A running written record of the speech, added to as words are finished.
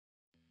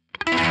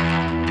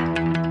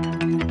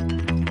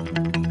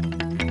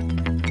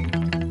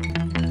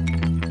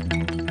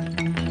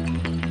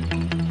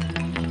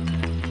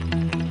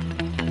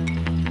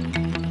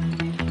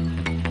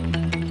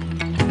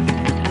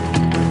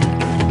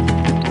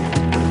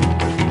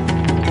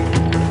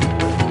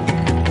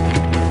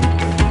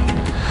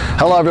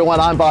Hello everyone,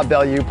 I'm Bob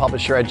Bellew,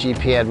 publisher at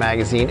GPN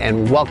Magazine,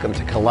 and welcome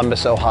to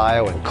Columbus,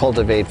 Ohio and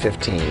Cultivate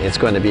 15. It's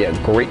going to be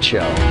a great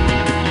show.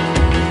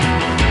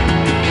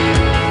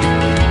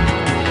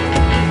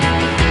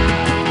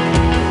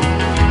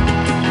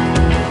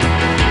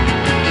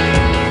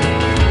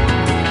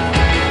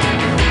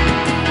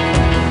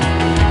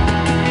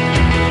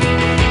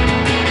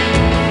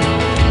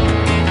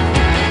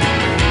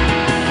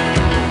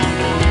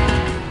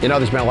 You know,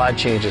 there's been a lot of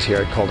changes here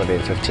at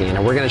Cultivate 15,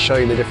 and we're going to show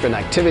you the different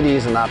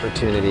activities and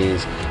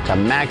opportunities to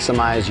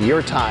maximize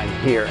your time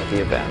here at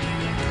the event.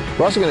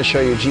 We're also going to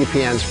show you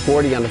GPN's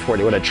 40 Under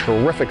 40, what a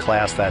terrific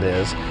class that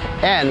is,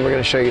 and we're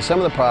going to show you some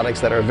of the products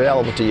that are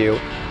available to you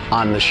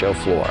on the show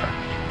floor.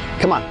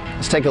 Come on,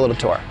 let's take a little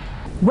tour.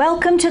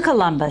 Welcome to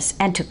Columbus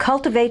and to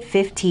Cultivate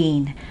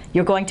 15.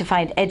 You're going to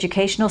find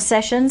educational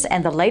sessions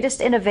and the latest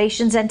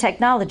innovations and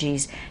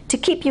technologies to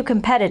keep you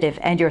competitive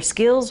and your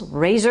skills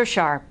razor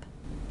sharp.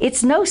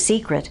 It's no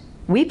secret,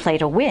 we play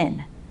to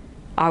win.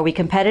 Are we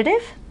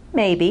competitive?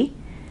 Maybe.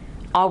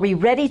 Are we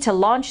ready to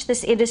launch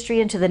this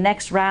industry into the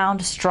next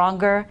round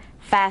stronger,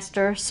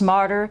 faster,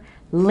 smarter,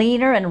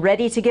 leaner, and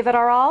ready to give it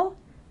our all?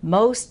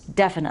 Most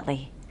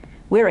definitely.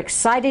 We're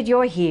excited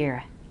you're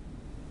here.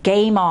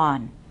 Game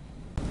on.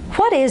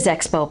 What is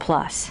Expo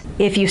Plus?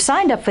 If you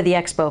signed up for the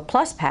Expo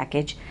Plus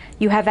package,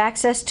 you have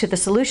access to the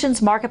Solutions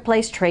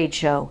Marketplace trade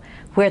show,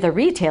 where the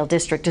retail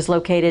district is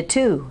located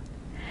too.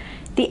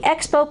 The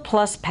Expo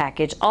Plus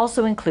package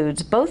also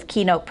includes both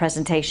keynote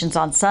presentations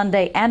on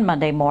Sunday and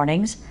Monday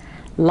mornings,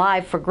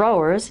 live for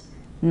growers,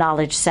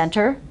 Knowledge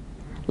Center,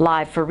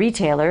 live for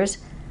retailers,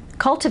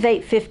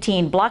 Cultivate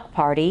 15 block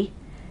party,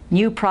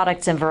 new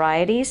products and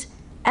varieties,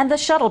 and the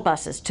shuttle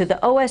buses to the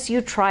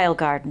OSU Trial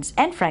Gardens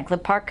and Franklin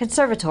Park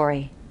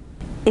Conservatory.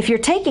 If you're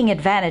taking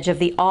advantage of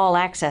the All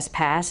Access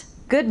Pass,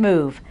 good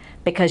move,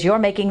 because you're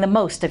making the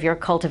most of your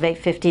Cultivate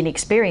 15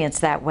 experience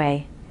that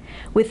way.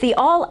 With the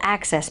All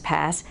Access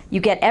Pass,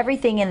 you get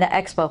everything in the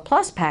Expo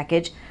Plus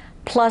package,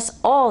 plus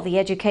all the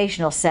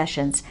educational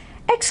sessions,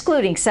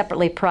 excluding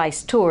separately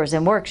priced tours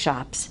and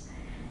workshops.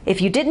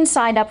 If you didn't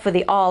sign up for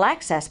the All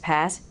Access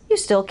Pass, you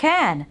still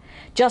can.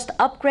 Just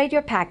upgrade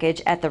your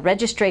package at the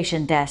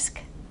registration desk.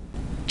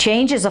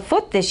 Change is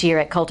afoot this year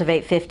at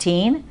Cultivate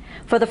 15.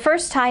 For the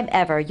first time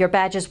ever, your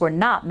badges were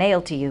not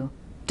mailed to you.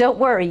 Don't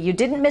worry, you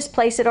didn't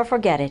misplace it or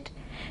forget it.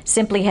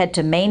 Simply head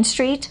to Main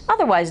Street,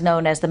 otherwise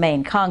known as the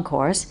main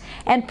concourse,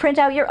 and print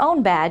out your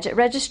own badge at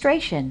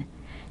registration.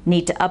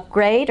 Need to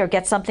upgrade or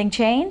get something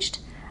changed?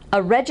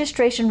 A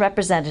registration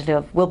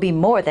representative will be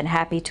more than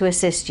happy to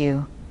assist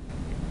you.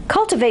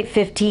 Cultivate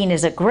 15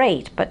 is a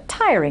great but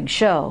tiring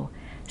show.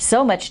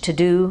 So much to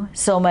do,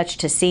 so much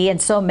to see,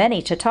 and so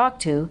many to talk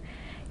to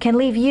can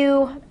leave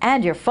you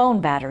and your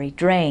phone battery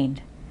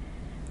drained.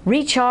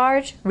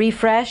 Recharge,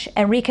 refresh,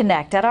 and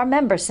reconnect at our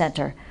Member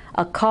Center,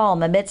 a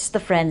calm amidst the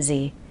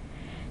frenzy.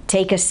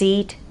 Take a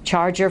seat,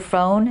 charge your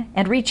phone,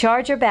 and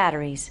recharge your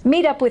batteries.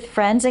 Meet up with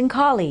friends and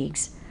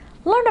colleagues.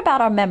 Learn about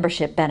our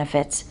membership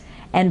benefits,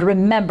 and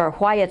remember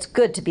why it's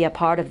good to be a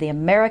part of the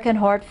American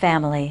Hort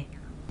family.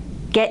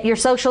 Get your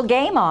social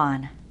game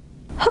on.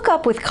 Hook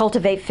up with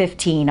Cultivate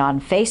 15 on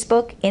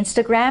Facebook,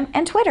 Instagram,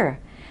 and Twitter.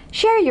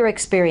 Share your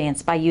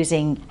experience by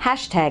using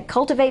hashtag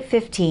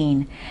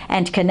Cultivate'15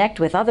 and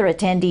connect with other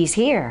attendees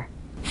here.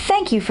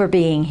 Thank you for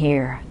being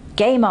here.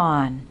 Game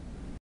on.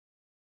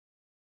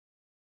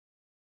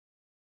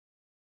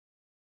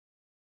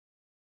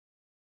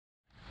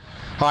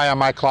 Hi, I'm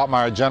Mike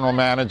Klopmeyer, General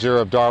Manager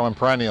of Darwin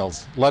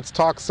Perennials. Let's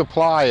talk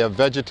supply of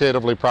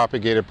vegetatively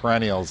propagated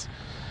perennials.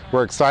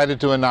 We're excited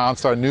to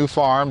announce our new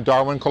farm,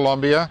 Darwin,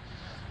 Colombia,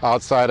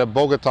 outside of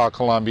Bogota,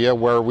 Colombia,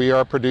 where we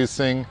are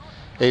producing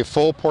a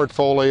full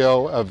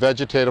portfolio of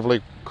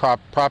vegetatively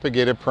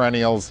propagated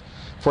perennials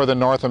for the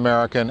North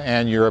American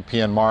and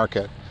European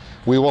market.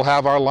 We will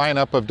have our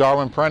lineup of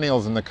Darwin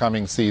perennials in the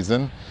coming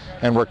season,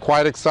 and we're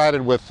quite excited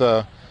with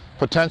the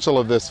potential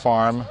of this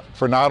farm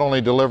for not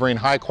only delivering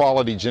high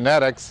quality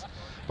genetics,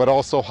 but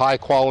also high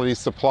quality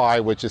supply,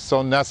 which is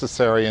so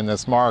necessary in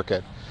this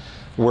market.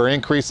 We're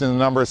increasing the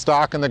number of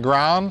stock in the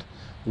ground,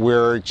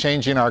 we're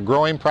changing our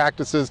growing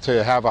practices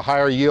to have a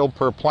higher yield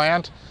per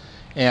plant,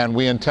 and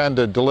we intend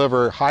to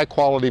deliver high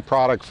quality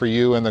product for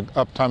you in the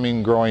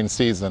upcoming growing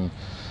season.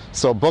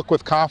 So book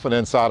with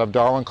confidence out of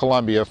Darwin,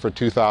 Colombia for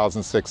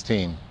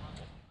 2016.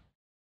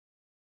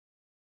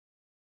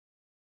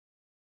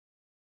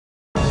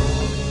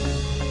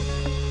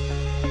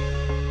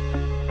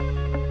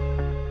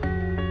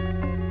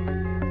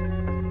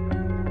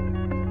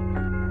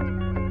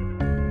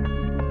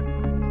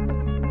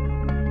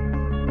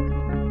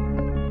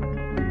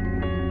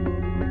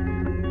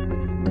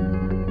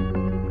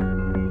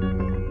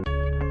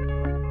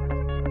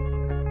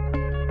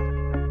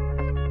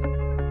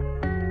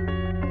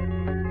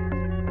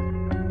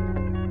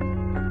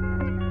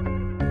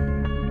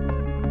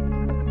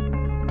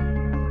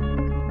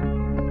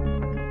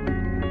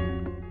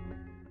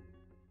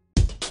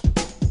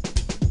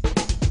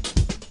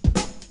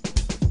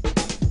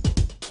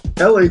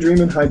 LA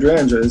Dreamin'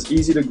 hydrangea is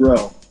easy to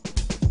grow.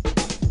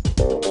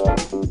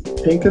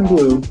 Pink and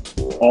blue,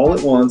 all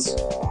at once,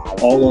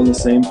 all on the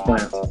same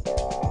plant.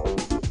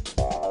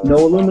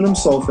 No aluminum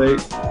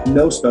sulfate,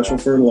 no special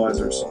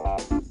fertilizers.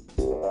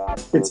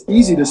 It's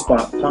easy to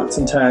spot pots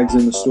and tags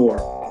in the store.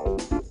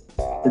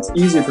 It's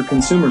easy for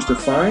consumers to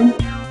find,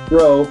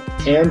 grow,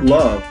 and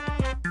love.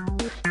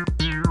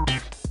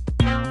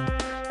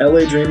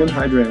 LA Dreamin'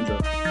 Hydrangea.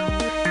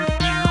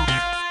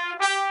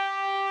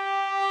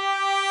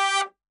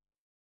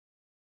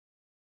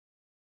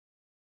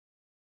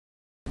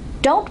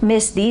 Don't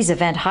miss these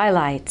event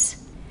highlights.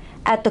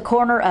 At the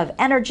corner of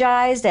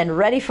Energized and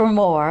Ready for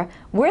More,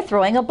 we're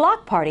throwing a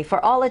block party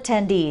for all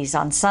attendees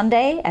on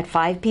Sunday at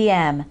 5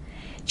 p.m.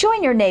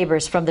 Join your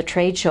neighbors from the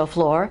trade show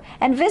floor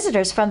and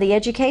visitors from the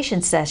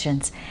education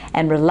sessions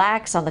and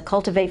relax on the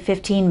Cultivate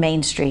 15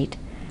 Main Street.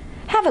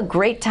 Have a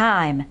great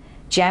time.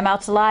 Jam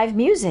out to live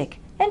music.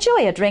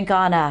 Enjoy a drink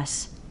on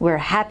us. We're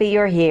happy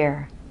you're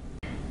here.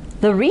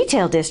 The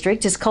Retail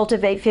District is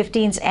Cultivate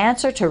 15's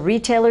answer to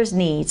retailers'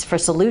 needs for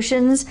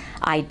solutions,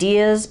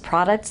 ideas,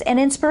 products, and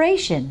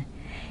inspiration.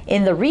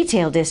 In the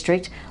Retail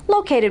District,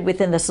 located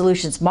within the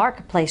Solutions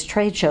Marketplace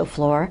trade show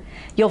floor,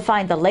 you'll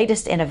find the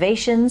latest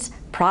innovations,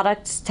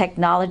 products,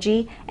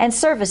 technology, and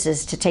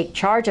services to take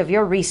charge of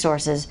your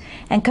resources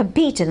and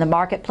compete in the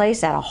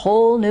marketplace at a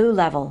whole new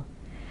level.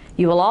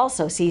 You will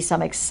also see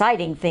some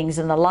exciting things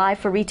in the Live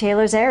for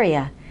Retailers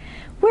area.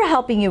 We're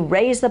helping you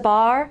raise the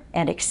bar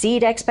and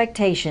exceed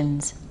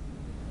expectations.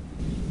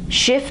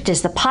 SHIFT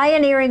is the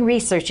pioneering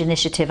research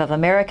initiative of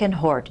American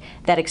Hort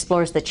that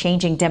explores the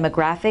changing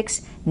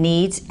demographics,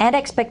 needs, and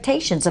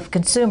expectations of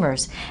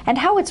consumers and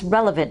how it's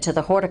relevant to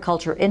the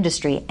horticulture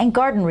industry and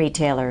garden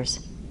retailers.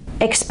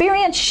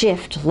 Experience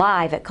SHIFT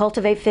live at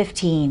Cultivate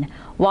 15.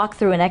 Walk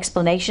through an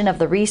explanation of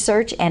the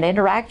research and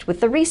interact with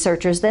the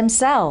researchers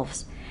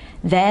themselves.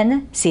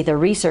 Then see the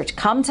research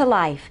come to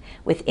life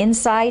with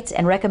insights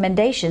and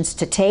recommendations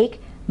to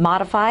take,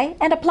 modify,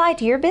 and apply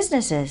to your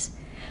businesses.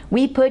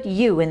 We put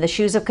you in the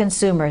shoes of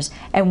consumers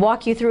and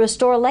walk you through a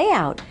store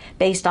layout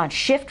based on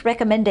SHIFT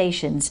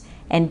recommendations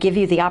and give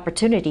you the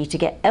opportunity to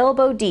get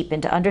elbow deep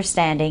into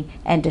understanding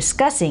and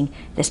discussing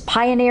this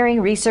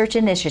pioneering research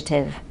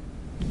initiative.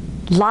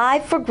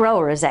 Live for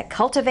growers at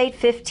Cultivate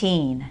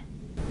 15.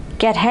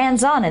 Get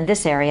hands-on in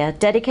this area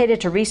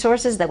dedicated to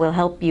resources that will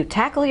help you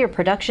tackle your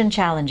production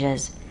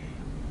challenges.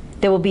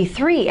 There will be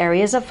 3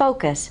 areas of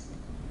focus: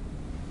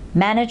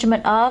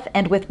 management of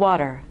and with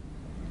water.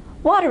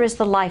 Water is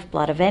the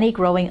lifeblood of any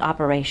growing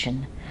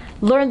operation.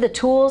 Learn the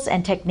tools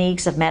and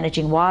techniques of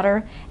managing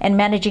water and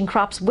managing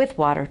crops with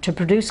water to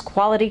produce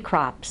quality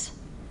crops.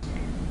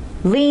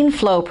 Lean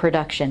flow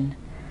production.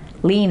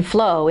 Lean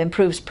flow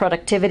improves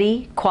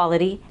productivity,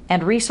 quality,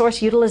 and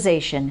resource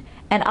utilization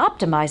and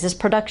optimizes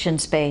production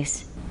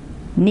space.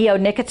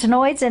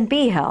 Neonicotinoids and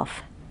bee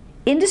health.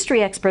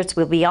 Industry experts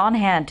will be on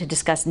hand to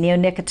discuss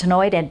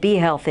neonicotinoid and bee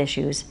health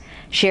issues,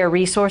 share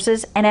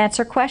resources, and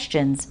answer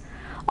questions.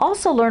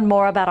 Also learn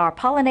more about our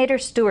Pollinator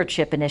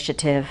Stewardship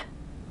Initiative.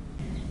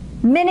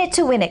 Minute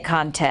to Win It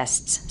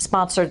contests,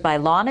 sponsored by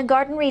Lawn and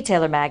Garden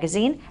Retailer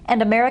Magazine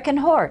and American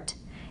Hort.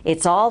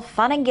 It's all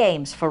fun and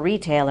games for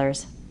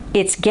retailers.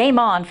 It's game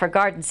on for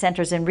garden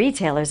centers and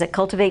retailers at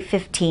Cultivate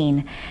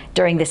 15.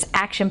 During this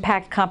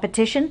action-packed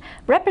competition,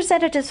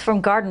 representatives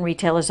from garden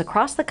retailers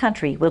across the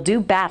country will do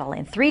battle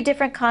in 3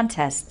 different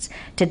contests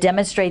to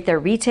demonstrate their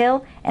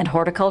retail and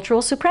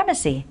horticultural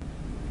supremacy.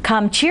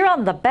 Come cheer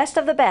on the best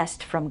of the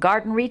best from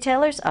garden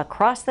retailers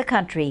across the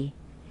country.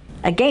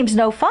 A game's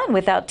no fun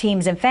without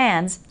teams and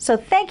fans, so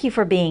thank you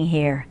for being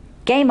here.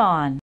 Game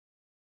on!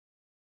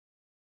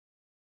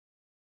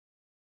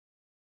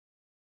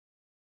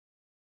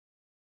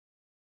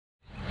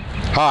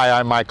 Hi,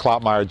 I'm Mike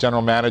Kloppmeyer,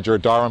 General Manager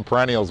at Darwin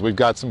Perennials. We've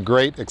got some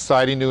great,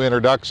 exciting new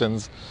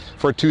introductions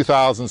for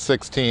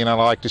 2016 I'd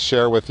like to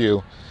share with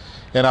you.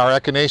 In our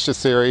Echinacea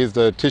series,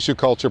 the tissue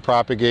culture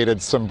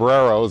propagated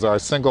sombreros are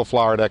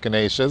single-flowered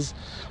echinaceas.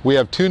 We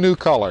have 2 new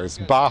colors,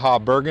 Baja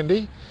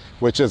Burgundy,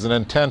 which is an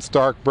intense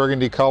dark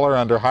burgundy color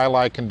under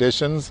highlight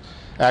conditions,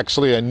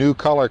 actually a new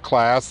color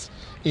class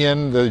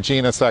in the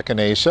genus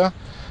Echinacea.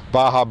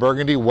 Baja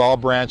Burgundy,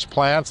 well-branched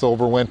plants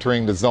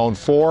overwintering to zone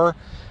 4,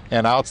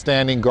 and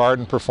outstanding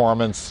garden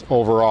performance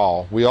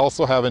overall. We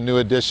also have a new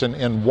addition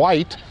in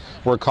white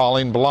we're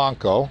calling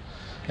Blanco.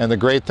 And the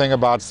great thing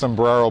about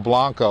Sombrero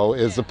Blanco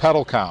is the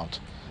petal count.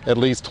 At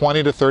least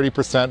 20 to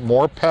 30%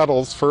 more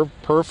petals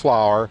per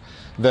flower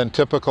than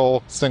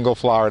typical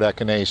single-flowered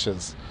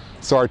echinaceas.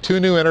 So our 2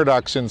 new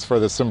introductions for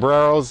the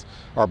sombreros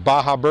are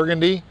Baja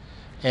Burgundy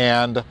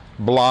and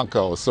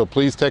Blanco. So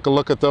please take a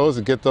look at those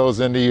and get those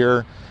into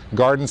your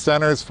garden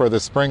centers for the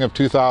spring of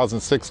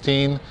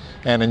 2016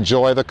 and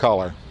enjoy the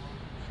color.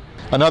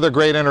 Another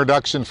great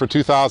introduction for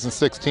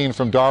 2016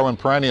 from Darwin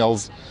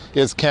Perennials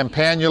is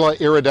Campanula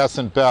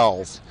iridescent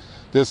bells.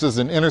 This is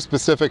an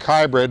interspecific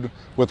hybrid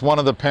with one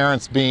of the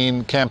parents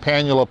being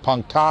Campanula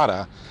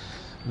punctata.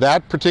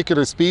 That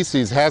particular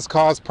species has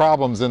caused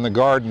problems in the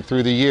garden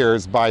through the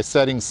years by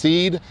setting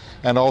seed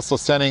and also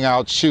sending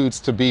out shoots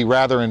to be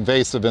rather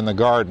invasive in the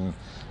garden.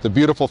 The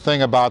beautiful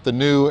thing about the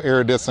new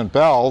iridescent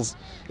bells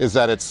is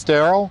that it's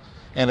sterile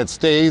and it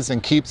stays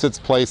and keeps its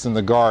place in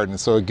the garden.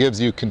 So it gives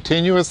you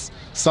continuous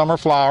summer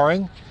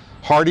flowering,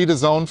 hardy to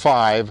zone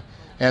 5,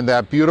 and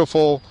that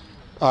beautiful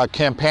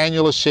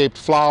campanula-shaped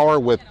flower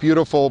with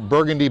beautiful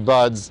burgundy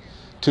buds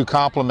to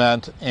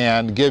complement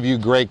and give you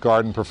great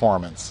garden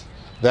performance.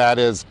 That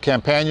is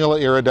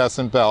Campanula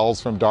Iridescent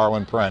Bells from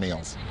Darwin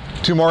Perennials.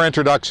 Two more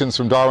introductions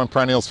from Darwin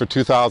Perennials for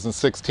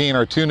 2016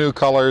 are two new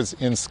colors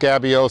in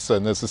Scabiosa,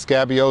 and this is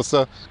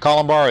Scabiosa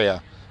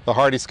columbaria, the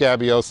hardy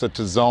Scabiosa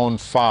to zone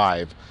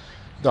 5.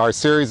 Our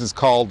series is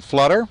called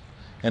Flutter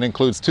and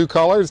includes two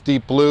colors,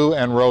 deep blue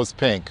and rose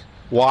pink.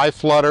 Why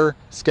Flutter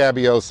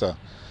Scabiosa?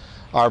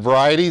 Our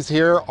varieties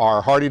here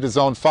are hardy to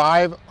zone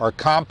 5, are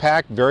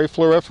compact, very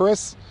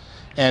floriferous,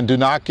 and do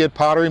not get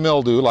powdery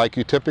mildew like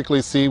you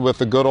typically see with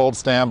the good old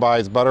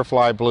standbys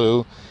Butterfly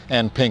Blue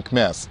and Pink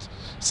Mist.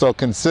 So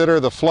consider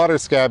the Flutter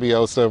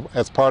Scabiosa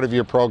as part of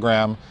your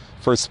program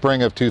for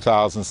spring of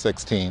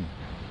 2016.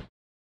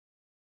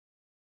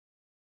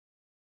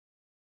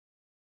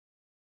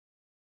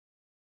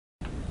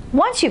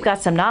 Once you've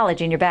got some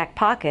knowledge in your back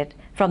pocket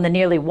from the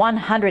nearly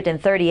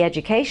 130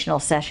 educational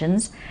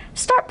sessions,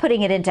 start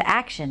putting it into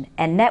action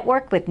and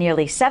network with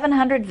nearly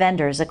 700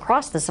 vendors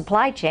across the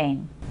supply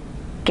chain.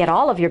 Get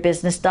all of your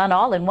business done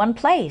all in one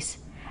place.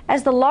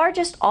 As the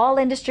largest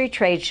all-industry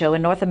trade show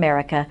in North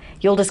America,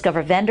 you'll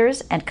discover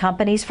vendors and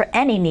companies for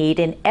any need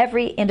in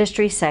every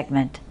industry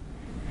segment.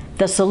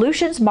 The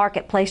Solutions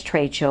Marketplace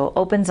Trade Show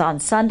opens on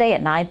Sunday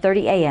at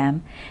 9:30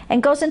 a.m.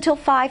 and goes until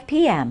 5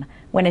 p.m.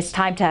 when it's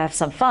time to have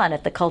some fun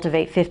at the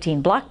Cultivate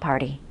 15 block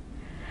party.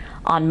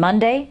 On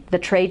Monday, the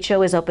trade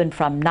show is open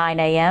from 9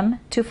 a.m.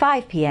 to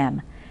 5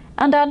 p.m.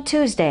 and on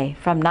Tuesday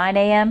from 9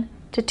 a.m.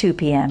 to 2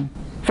 p.m.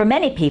 For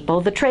many people,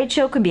 the trade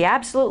show can be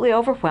absolutely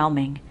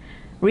overwhelming.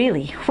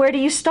 Really, where do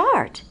you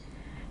start?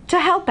 To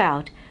help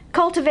out,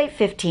 Cultivate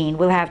 15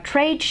 will have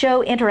trade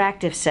show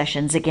interactive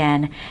sessions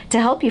again to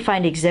help you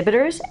find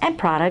exhibitors and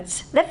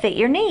products that fit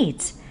your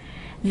needs.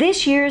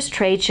 This year's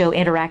trade show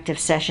interactive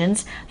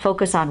sessions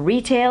focus on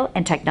retail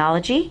and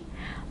technology,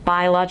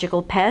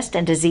 biological pest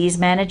and disease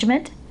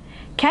management,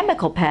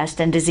 chemical pest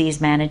and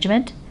disease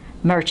management,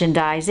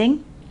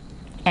 merchandising,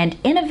 and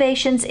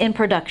innovations in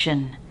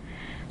production.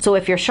 So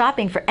if you're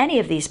shopping for any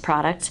of these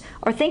products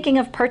or thinking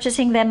of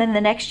purchasing them in the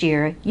next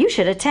year, you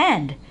should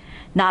attend.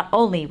 Not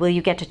only will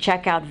you get to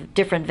check out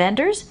different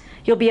vendors,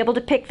 you'll be able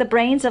to pick the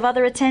brains of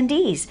other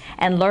attendees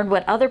and learn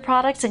what other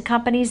products and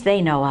companies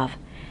they know of.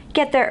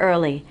 Get there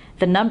early.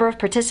 The number of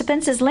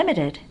participants is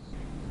limited.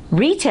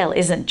 Retail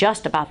isn't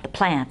just about the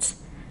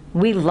plants.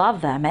 We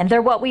love them and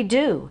they're what we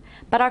do,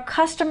 but our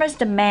customers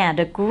demand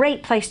a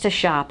great place to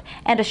shop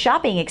and a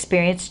shopping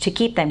experience to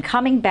keep them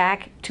coming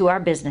back to our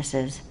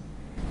businesses.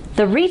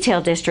 The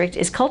Retail District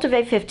is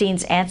Cultivate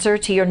 15's answer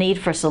to your need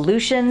for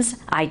solutions,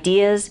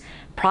 ideas,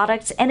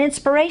 products, and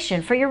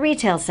inspiration for your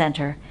retail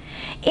center.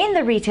 In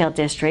the Retail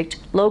District,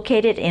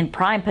 located in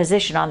prime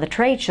position on the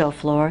trade show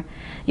floor,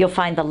 you'll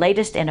find the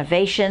latest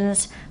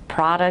innovations,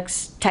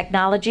 products,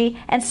 technology,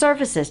 and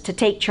services to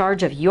take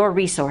charge of your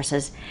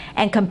resources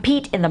and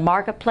compete in the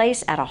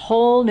marketplace at a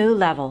whole new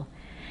level.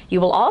 You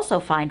will also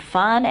find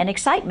fun and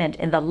excitement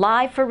in the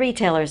Live for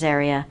Retailers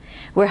area.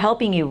 We're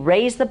helping you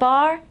raise the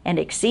bar and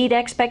exceed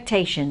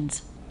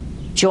expectations.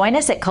 Join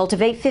us at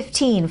Cultivate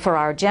 15 for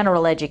our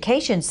general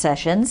education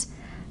sessions,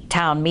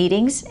 town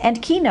meetings,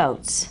 and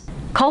keynotes.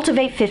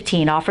 Cultivate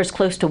 15 offers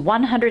close to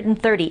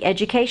 130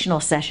 educational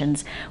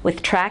sessions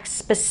with tracks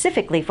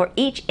specifically for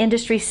each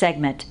industry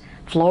segment: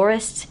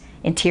 florists,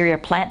 interior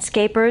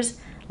plantscapers,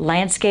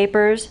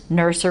 landscapers,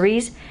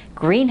 nurseries,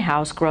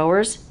 greenhouse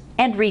growers,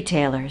 and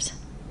retailers.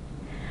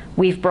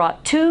 We've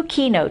brought two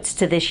keynotes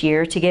to this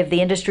year to give the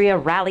industry a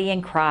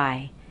rallying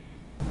cry.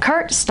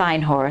 Kurt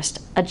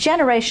Steinhorst, a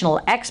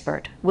generational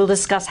expert, will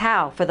discuss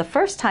how, for the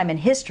first time in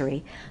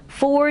history,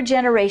 4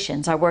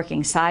 generations are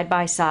working side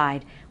by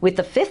side, with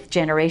the 5th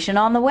generation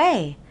on the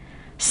way.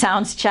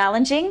 Sounds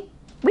challenging?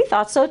 We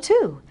thought so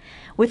too.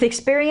 With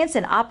experience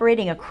in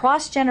operating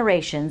across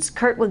generations,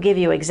 Kurt will give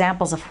you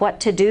examples of what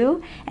to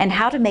do and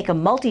how to make a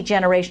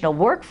multi-generational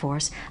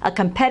workforce a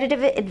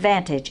competitive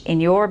advantage in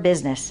your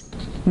business.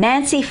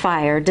 Nancy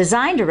Fire,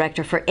 Design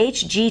Director for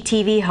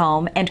HGTV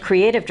Home and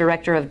Creative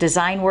Director of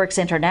DesignWorks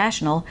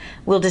International,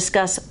 will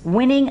discuss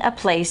winning a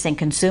place in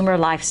consumer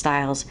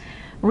lifestyles,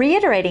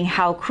 reiterating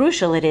how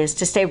crucial it is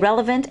to stay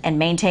relevant and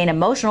maintain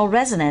emotional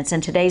resonance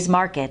in today's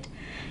market.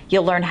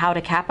 You'll learn how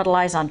to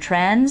capitalize on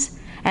trends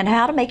and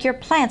how to make your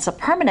plants a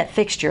permanent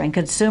fixture in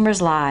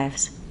consumers'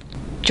 lives.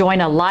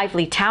 Join a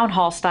lively town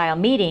hall style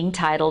meeting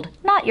titled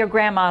Not Your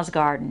Grandma's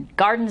Garden,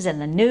 Gardens in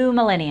the New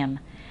Millennium.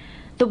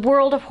 The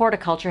world of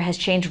horticulture has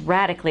changed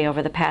radically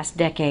over the past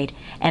decade,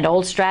 and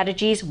old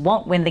strategies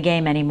won't win the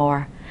game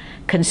anymore.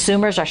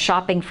 Consumers are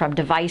shopping from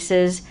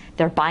devices,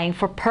 they're buying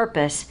for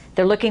purpose,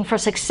 they're looking for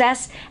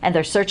success, and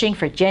they're searching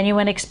for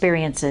genuine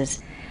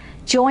experiences.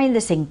 Join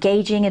this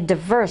engaging and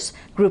diverse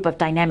group of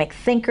dynamic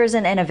thinkers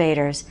and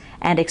innovators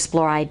and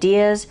explore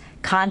ideas,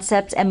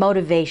 concepts, and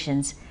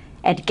motivations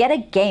and get a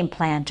game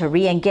plan to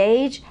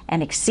re-engage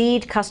and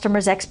exceed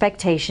customers'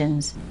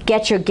 expectations.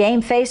 Get your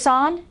game face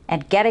on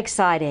and get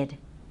excited.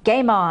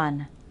 Game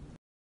on!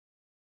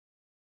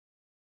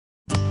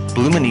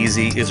 Bloomin'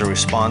 Easy is a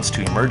response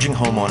to emerging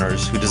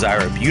homeowners who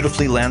desire a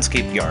beautifully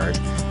landscaped yard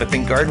but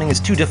think gardening is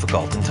too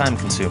difficult and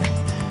time-consuming.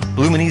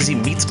 Bloomin' Easy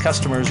meets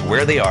customers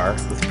where they are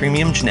with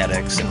premium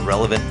genetics and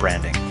relevant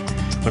branding.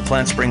 When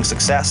plants bring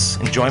success,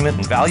 enjoyment,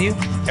 and value,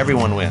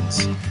 everyone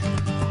wins.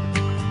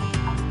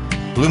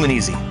 Bloomin'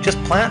 Easy.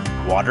 Just plant,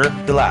 water,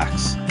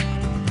 relax.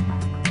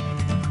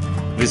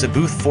 Visit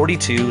booth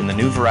 42 in the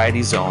new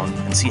variety zone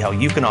and see how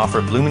you can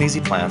offer Bloomin' Easy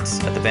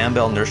plants at the Van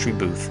Bell Nursery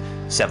booth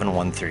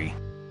 713.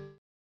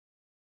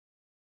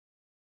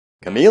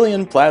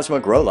 Chameleon Plasma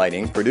Grow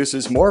Lighting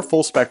produces more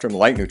full-spectrum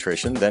light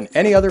nutrition than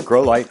any other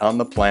grow light on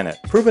the planet,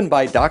 proven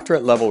by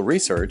doctorate-level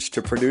research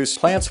to produce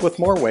plants with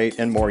more weight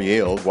and more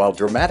yield while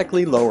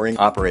dramatically lowering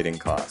operating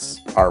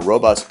costs. Our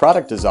robust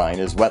product design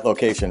is wet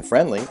location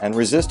friendly and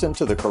resistant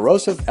to the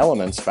corrosive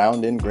elements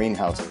found in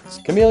greenhouses.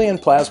 Chameleon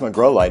Plasma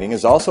Grow Lighting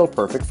is also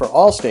perfect for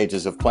all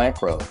stages of plant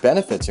growth.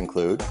 Benefits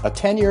include a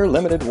 10-year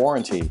limited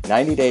warranty,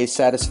 90-day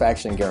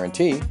satisfaction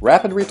guarantee,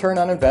 rapid return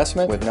on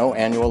investment with no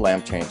annual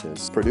lamp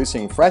changes,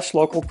 producing fresh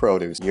local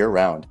produce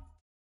year-round.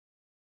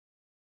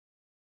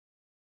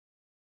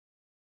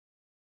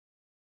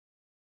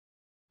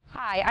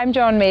 Hi, I'm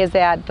Joan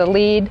Mazat, the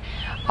lead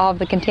of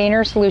the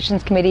Container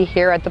Solutions Committee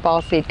here at the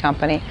Ball Seed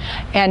Company.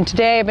 And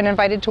today I've been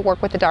invited to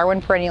work with the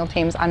Darwin perennial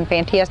teams on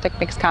fantastic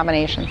mixed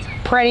combinations.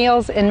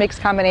 Perennials and mixed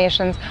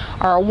combinations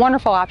are a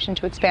wonderful option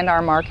to expand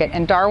our market,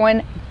 and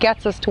Darwin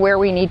gets us to where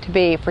we need to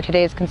be for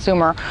today's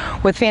consumer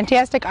with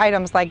fantastic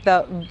items like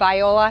the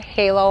Viola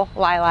Halo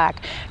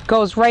Lilac.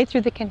 Goes right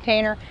through the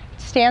container,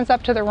 stands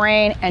up to the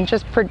rain, and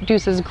just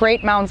produces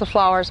great mounds of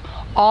flowers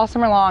all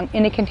summer long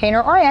in a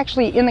container or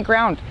actually in the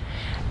ground.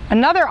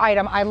 Another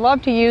item I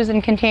love to use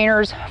in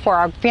containers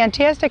for a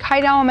fantastic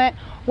height element,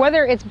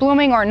 whether it's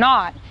blooming or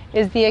not,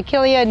 is the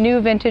Achillea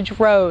New Vintage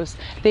Rose.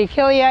 The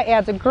Achillea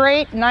adds a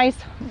great, nice,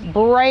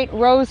 bright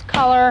rose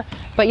color,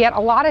 but yet a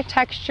lot of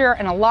texture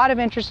and a lot of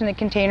interest in the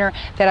container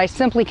that I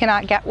simply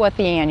cannot get with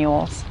the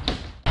annuals.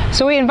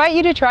 So we invite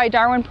you to try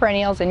Darwin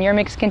perennials in your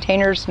mixed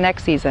containers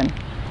next season.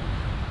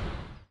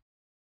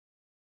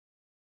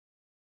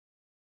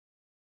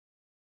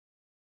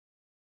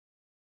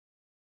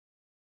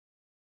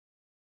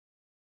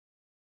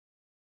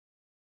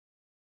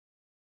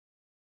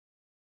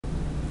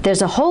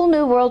 There's a whole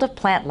new world of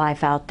plant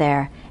life out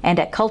there, and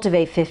at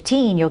Cultivate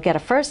 15 you'll get a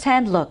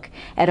first-hand look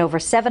at over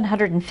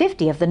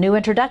 750 of the new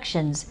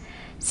introductions.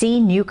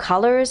 See new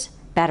colors,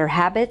 better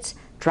habits,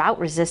 drought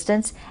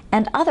resistance,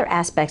 and other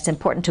aspects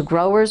important to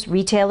growers,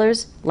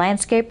 retailers,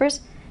 landscapers,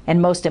 and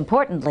most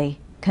importantly,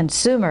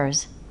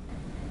 consumers.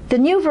 The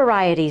new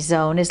variety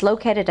zone is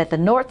located at the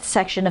north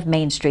section of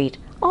Main Street,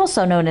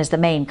 also known as the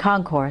Main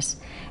Concourse,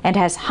 and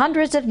has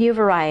hundreds of new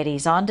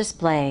varieties on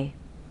display.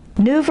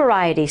 New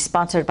varieties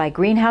sponsored by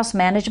Greenhouse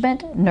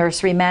Management,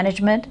 Nursery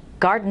Management,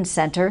 Garden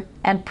Center,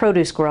 and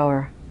Produce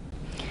Grower.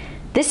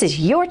 This is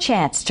your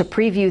chance to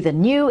preview the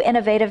new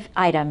innovative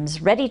items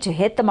ready to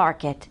hit the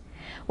market.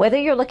 Whether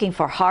you're looking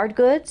for hard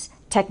goods,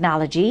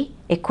 technology,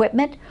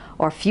 equipment,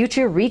 or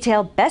future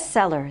retail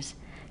bestsellers,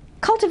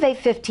 Cultivate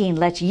 15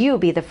 lets you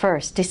be the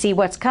first to see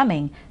what's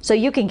coming so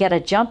you can get a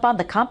jump on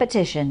the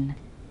competition.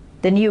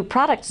 The new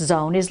products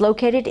zone is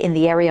located in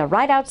the area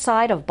right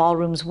outside of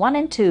ballrooms 1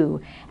 and 2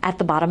 at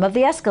the bottom of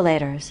the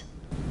escalators.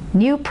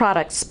 New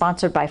products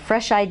sponsored by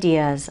Fresh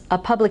Ideas, a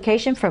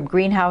publication from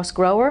Greenhouse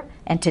Grower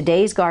and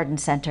Today's Garden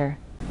Center.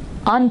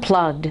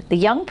 Unplugged, the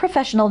Young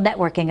Professional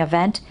Networking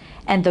event,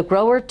 and the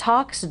Grower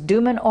Talks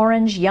Dooman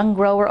Orange Young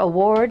Grower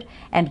Award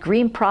and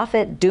Green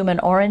Profit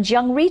Dooman Orange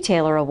Young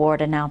Retailer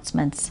Award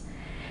announcements.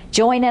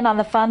 Join in on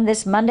the fun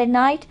this Monday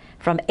night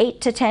from 8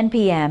 to 10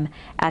 p.m.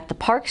 at the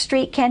Park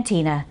Street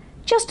Cantina,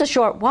 just a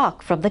short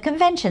walk from the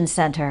convention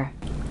center.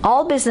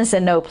 All business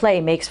and no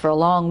play makes for a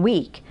long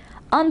week.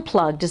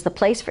 Unplugged is the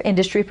place for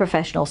industry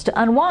professionals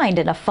to unwind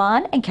in a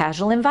fun and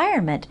casual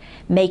environment,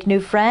 make new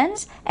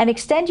friends, and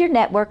extend your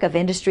network of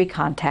industry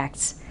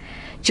contacts.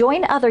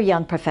 Join other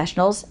young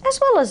professionals, as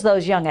well as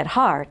those young at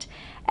heart,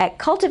 at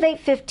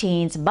Cultivate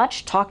 15's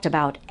much talked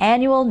about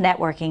annual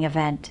networking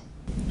event.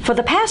 For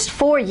the past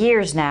 4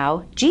 years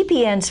now,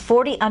 GPN's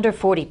 40 Under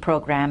 40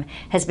 program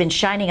has been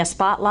shining a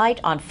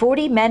spotlight on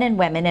 40 men and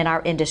women in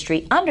our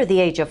industry under the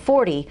age of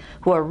 40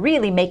 who are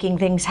really making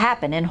things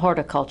happen in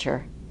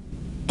horticulture.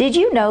 Did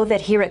you know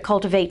that here at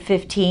Cultivate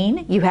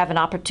 15 you have an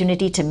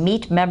opportunity to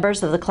meet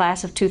members of the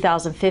class of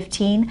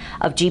 2015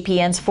 of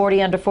GPN's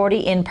 40 Under 40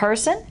 in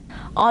person?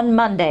 On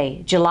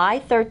Monday,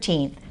 July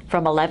 13th,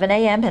 from 11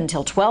 a.m.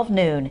 until 12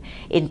 noon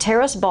in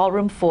Terrace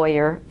Ballroom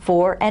Foyer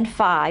 4 and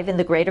 5 in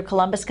the Greater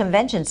Columbus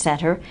Convention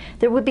Center,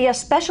 there would be a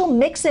special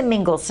mix and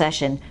mingle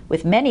session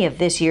with many of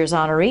this year's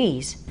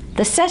honorees.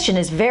 The session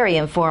is very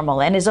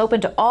informal and is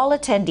open to all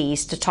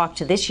attendees to talk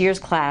to this year's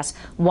class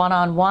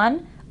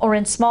one-on-one or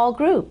in small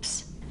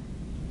groups.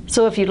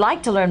 So if you'd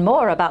like to learn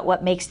more about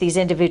what makes these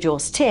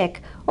individuals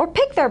tick, or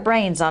pick their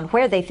brains on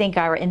where they think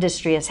our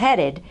industry is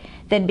headed,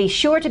 then be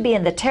sure to be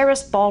in the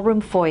Terrace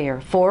Ballroom Foyer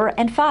 4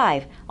 and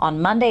 5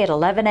 on Monday at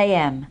 11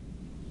 a.m.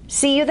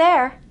 See you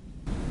there.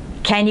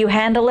 Can you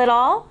handle it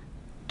all?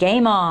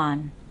 Game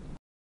on.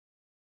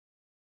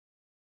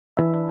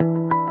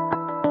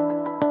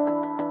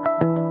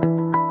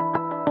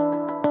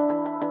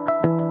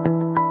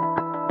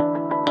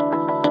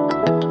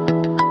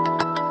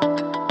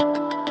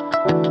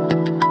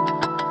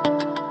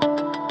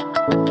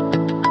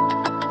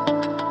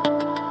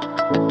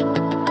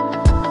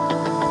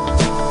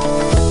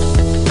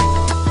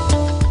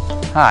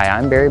 Hi,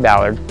 I'm Barry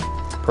Ballard,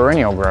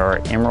 perennial grower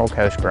at Emerald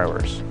Coast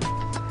Growers.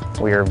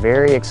 We are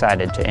very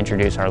excited to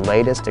introduce our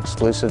latest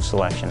exclusive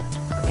selection,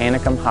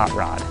 Panicum Hot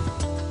Rod.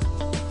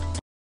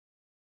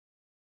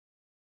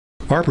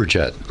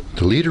 ArborJet,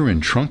 the leader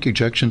in trunk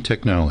ejection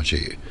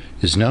technology,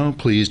 is now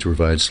pleased to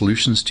provide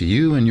solutions to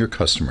you and your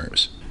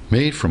customers.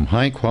 Made from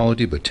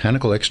high-quality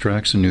botanical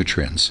extracts and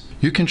nutrients,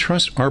 you can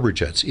trust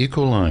ArborJet's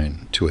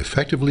Eco-Line to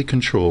effectively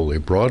control a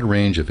broad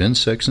range of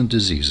insects and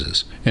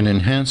diseases and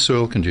enhance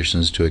soil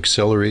conditions to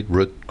accelerate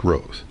root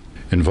growth.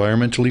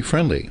 Environmentally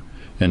friendly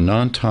and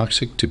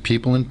non-toxic to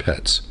people and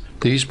pets,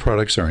 these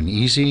products are an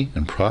easy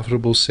and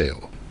profitable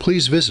sale.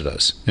 Please visit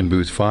us in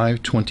booth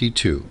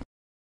 522.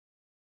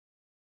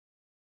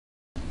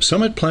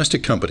 Summit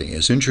Plastic Company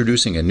is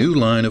introducing a new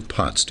line of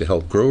pots to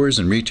help growers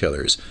and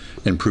retailers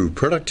improve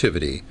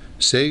productivity,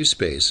 save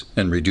space,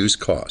 and reduce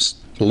costs.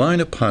 The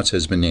line of pots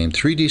has been named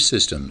 3D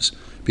Systems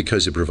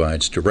because it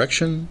provides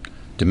direction,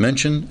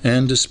 dimension,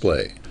 and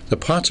display. The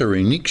pots are a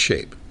unique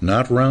shape,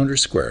 not round or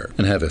square,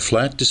 and have a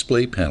flat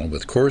display panel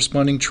with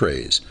corresponding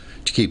trays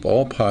to keep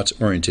all pots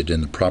oriented in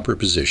the proper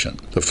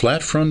position. The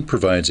flat front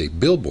provides a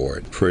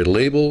billboard for a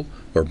label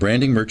or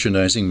branding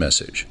merchandising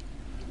message.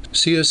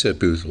 See us at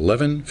booth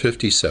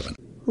 1157.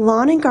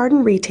 Lawn and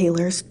Garden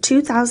Retailer's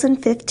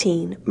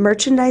 2015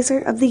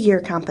 Merchandiser of the Year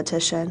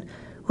competition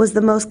was the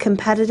most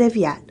competitive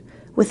yet,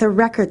 with a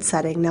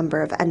record-setting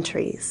number of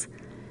entries.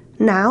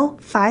 Now,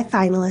 5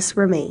 finalists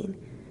remain.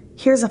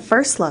 Here's a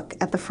first look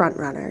at the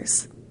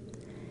frontrunners.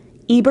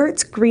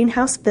 Ebert's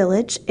Greenhouse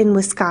Village in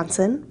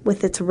Wisconsin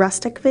with its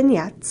rustic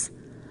vignettes,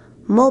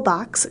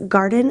 Mulbach's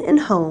Garden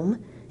and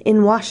Home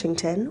in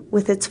Washington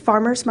with its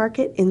farmers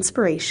market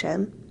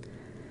inspiration,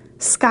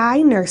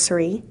 Sky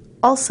Nursery,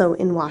 also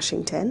in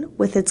Washington,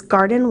 with its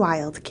Garden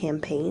Wild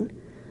campaign,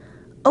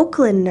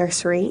 Oakland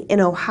Nursery in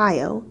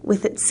Ohio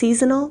with its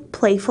seasonal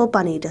playful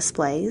bunny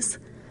displays,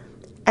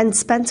 and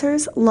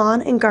Spencer's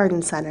Lawn and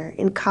Garden Center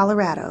in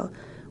Colorado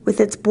with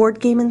its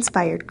board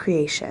game-inspired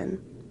creation.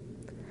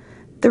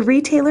 The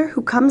retailer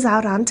who comes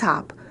out on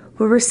top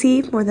will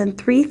receive more than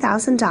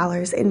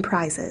 $3,000 in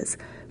prizes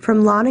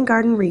from Lawn and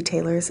Garden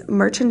Retailer's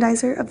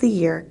Merchandiser of the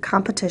Year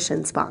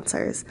competition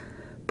sponsors,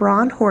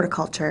 Braun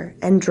Horticulture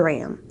and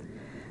Dram.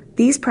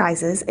 These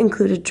prizes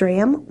include a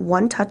Dram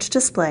one-touch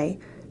display,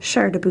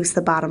 sure to boost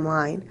the bottom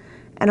line,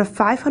 and a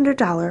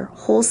 $500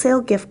 wholesale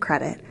gift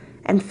credit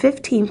and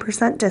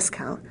 15%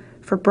 discount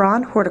for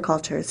Braun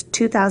Horticulture's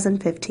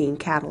 2015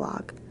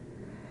 catalog.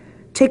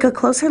 Take a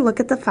closer look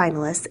at the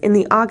finalists in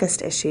the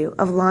August issue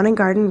of Lawn and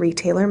Garden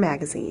Retailer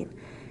magazine,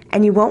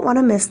 and you won't want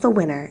to miss the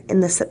winner in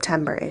the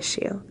September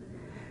issue.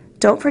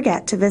 Don't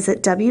forget to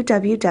visit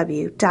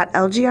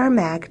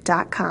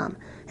www.lgrmag.com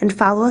and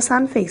follow us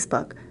on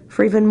Facebook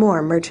for even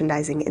more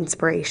merchandising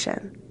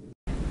inspiration.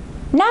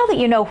 Now that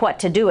you know what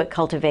to do at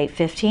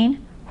Cultivate'15,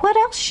 what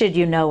else should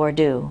you know or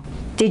do?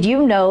 Did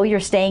you know you're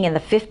staying in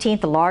the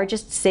 15th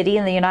largest city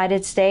in the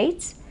United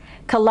States?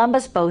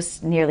 Columbus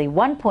boasts nearly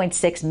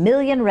 1.6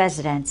 million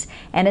residents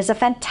and is a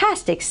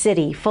fantastic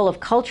city full of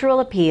cultural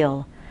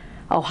appeal.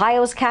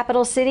 Ohio's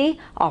capital city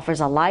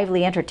offers a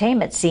lively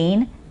entertainment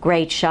scene,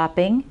 great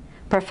shopping,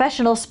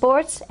 professional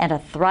sports, and a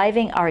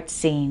thriving arts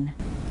scene.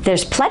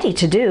 There's plenty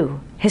to do: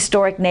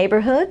 historic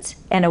neighborhoods,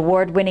 an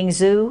award-winning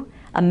zoo,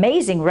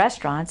 amazing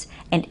restaurants,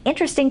 and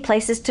interesting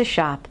places to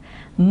shop,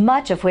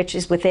 much of which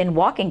is within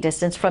walking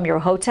distance from your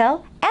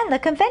hotel and the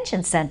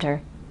convention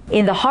center.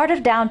 In the heart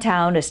of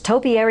downtown is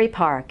Topiary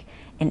Park,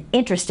 an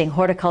interesting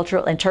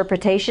horticultural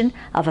interpretation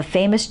of a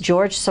famous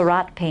George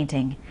Seurat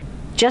painting.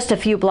 Just a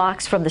few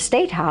blocks from the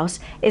State House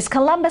is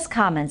Columbus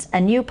Commons, a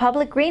new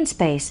public green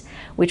space,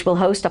 which will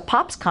host a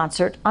Pops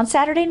concert on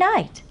Saturday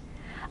night.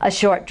 A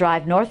short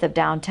drive north of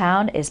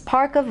downtown is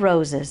Park of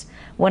Roses,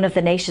 one of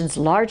the nation's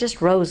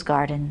largest rose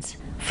gardens.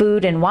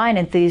 Food and wine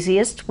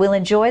enthusiasts will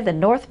enjoy the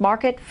North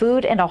Market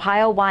Food and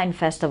Ohio Wine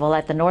Festival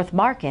at the North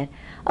Market,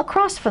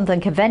 across from the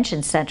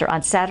Convention Center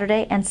on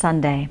Saturday and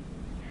Sunday.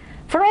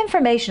 For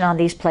information on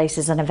these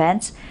places and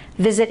events,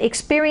 visit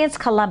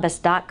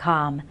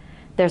experiencecolumbus.com.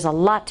 There's a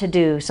lot to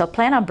do, so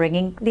plan on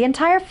bringing the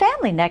entire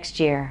family next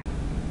year.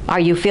 Are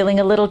you feeling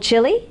a little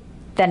chilly?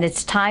 Then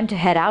it's time to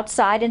head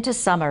outside into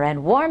summer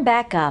and warm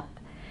back up.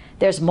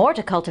 There's more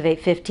to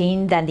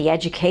Cultivate'15 than the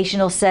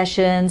educational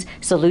sessions,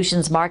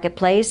 solutions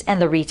marketplace, and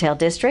the retail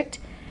district.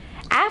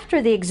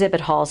 After the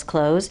exhibit halls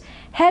close,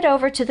 head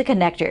over to the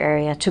connector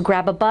area to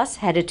grab a bus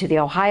headed to the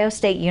Ohio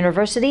State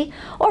University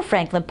or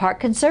Franklin Park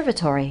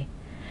Conservatory.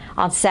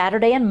 On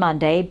Saturday and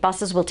Monday,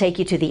 buses will take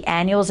you to the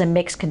Annuals and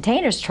Mixed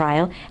Containers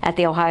Trial at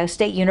The Ohio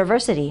State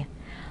University.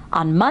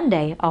 On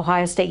Monday,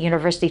 Ohio State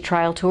University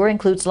Trial Tour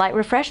includes light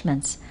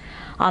refreshments.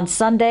 On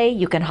Sunday,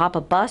 you can hop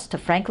a bus to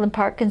Franklin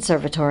Park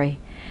Conservatory.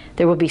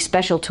 There will be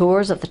special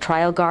tours of the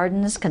trial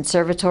gardens,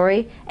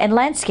 conservatory, and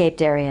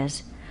landscaped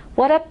areas.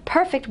 What a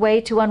perfect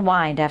way to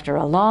unwind after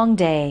a long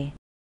day.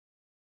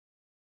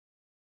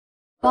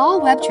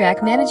 Ball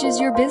WebTrack manages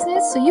your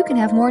business so you can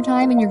have more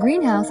time in your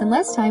greenhouse and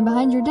less time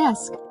behind your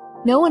desk.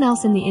 No one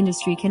else in the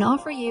industry can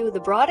offer you the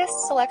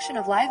broadest selection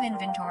of live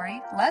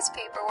inventory, less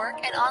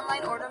paperwork, and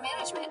online order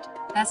management.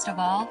 Best of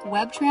all,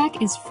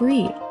 WebTrack is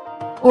free.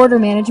 Order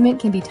management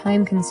can be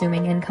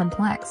time-consuming and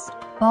complex.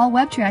 Ball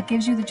WebTrack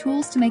gives you the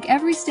tools to make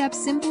every step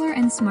simpler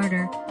and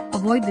smarter.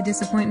 Avoid the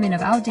disappointment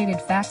of outdated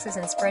faxes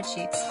and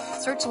spreadsheets.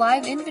 Search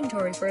live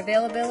inventory for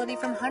availability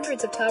from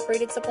hundreds of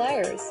top-rated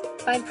suppliers.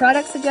 Find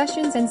product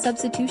suggestions and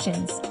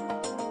substitutions.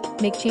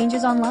 Make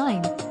changes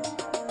online.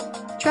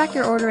 Track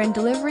your order and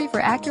delivery for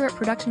accurate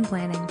production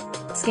planning.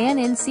 Scan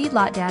in seed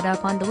lot data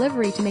upon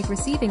delivery to make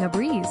receiving a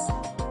breeze.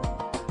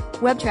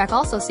 WebTrack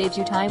also saves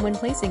you time when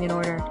placing an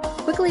order.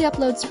 Quickly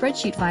upload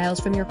spreadsheet files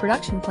from your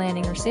production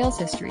planning or sales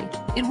history.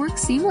 It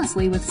works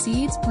seamlessly with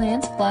seeds,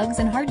 plants, plugs,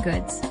 and hard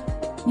goods.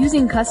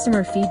 Using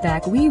customer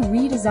feedback, we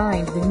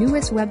redesigned the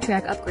newest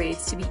WebTrack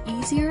upgrades to be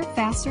easier,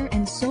 faster,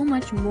 and so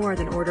much more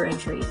than order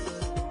entry.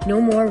 No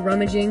more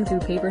rummaging through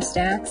paper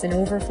stacks and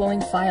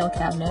overflowing file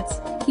cabinets.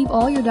 Keep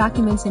all your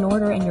documents in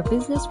order and your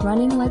business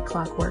running like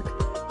clockwork.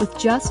 With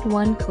just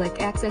one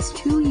click, access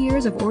 2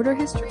 years of order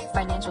history,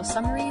 financial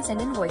summaries, and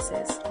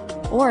invoices.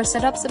 Or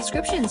set up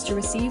subscriptions to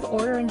receive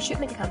order and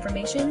shipment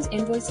confirmations,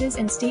 invoices,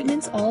 and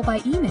statements all by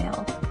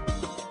email.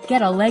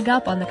 Get a leg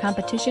up on the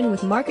competition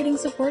with marketing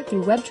support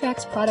through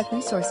WebTrack's product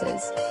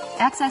resources.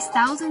 Access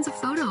thousands of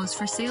photos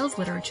for sales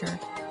literature.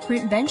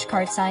 Print bench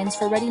card signs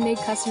for ready-made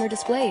customer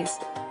displays.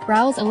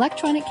 Browse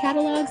electronic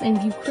catalogs and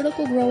view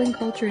critical growing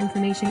culture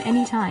information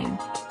anytime.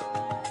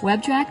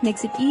 WebTrack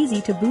makes it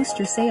easy to boost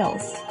your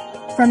sales.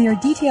 From your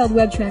detailed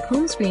WebTrack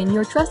home screen,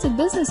 your trusted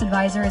business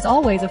advisor is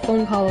always a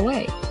phone call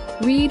away.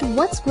 Read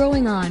What's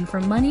Growing On for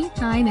money,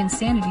 time, and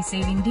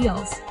sanity-saving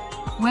deals.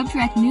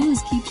 WebTrack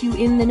News keeps you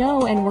in the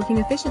know and working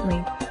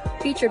efficiently.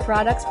 Featured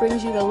Products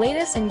brings you the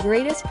latest and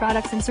greatest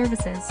products and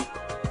services.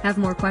 Have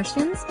more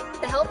questions?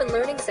 The Help and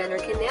Learning Center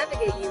can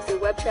navigate you through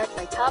WebTrack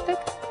by topic,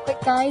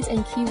 quick guides,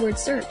 and keyword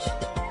search.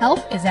 Help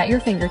is at your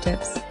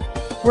fingertips.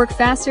 Work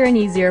faster and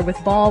easier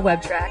with Ball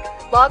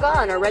WebTrack. Log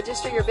on or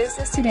register your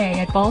business today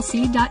at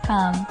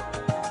ballseed.com.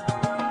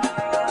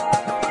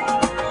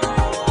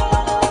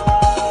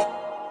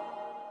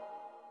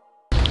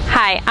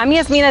 Hi, I'm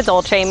Yasmina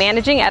Dolce,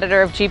 Managing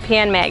Editor of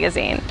GPN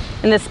Magazine.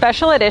 In this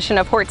special edition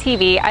of Hort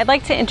TV, I'd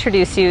like to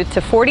introduce you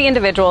to 40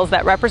 individuals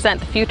that represent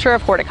the future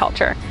of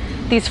horticulture.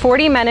 These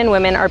 40 men and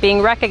women are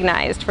being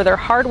recognized for their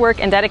hard work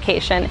and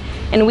dedication,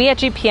 and we at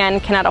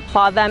GPN cannot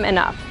applaud them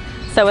enough.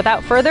 So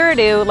without further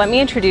ado, let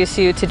me introduce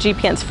you to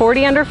GPN's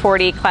 40 Under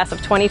 40 class of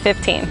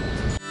 2015.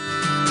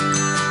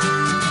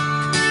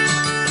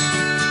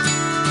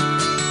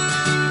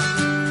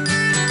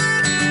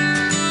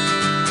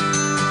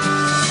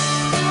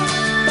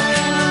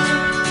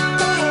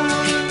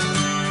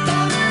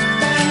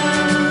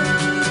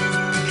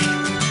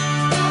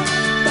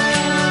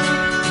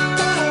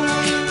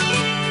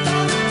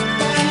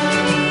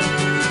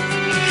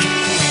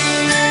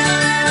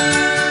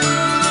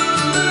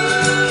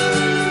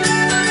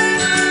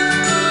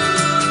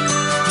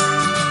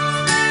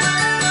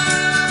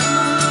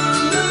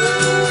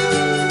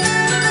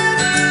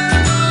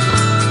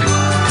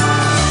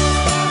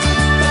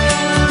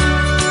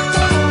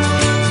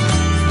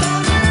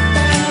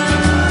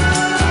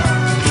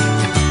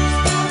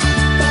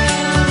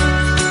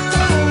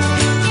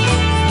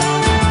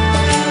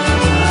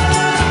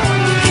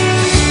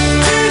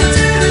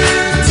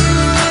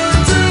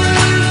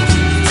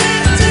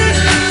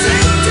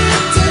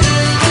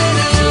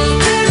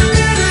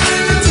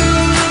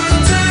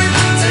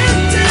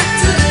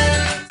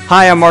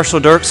 Hi, I'm Marshall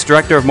Dirks,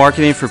 Director of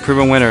Marketing for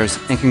Proven Winners,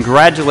 and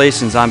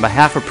congratulations on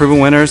behalf of Proven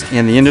Winners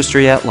and the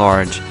industry at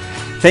large.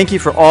 Thank you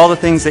for all the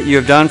things that you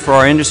have done for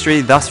our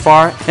industry thus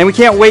far, and we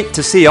can't wait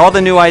to see all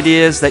the new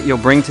ideas that you'll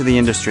bring to the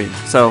industry.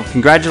 So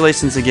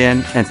congratulations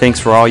again, and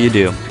thanks for all you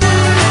do.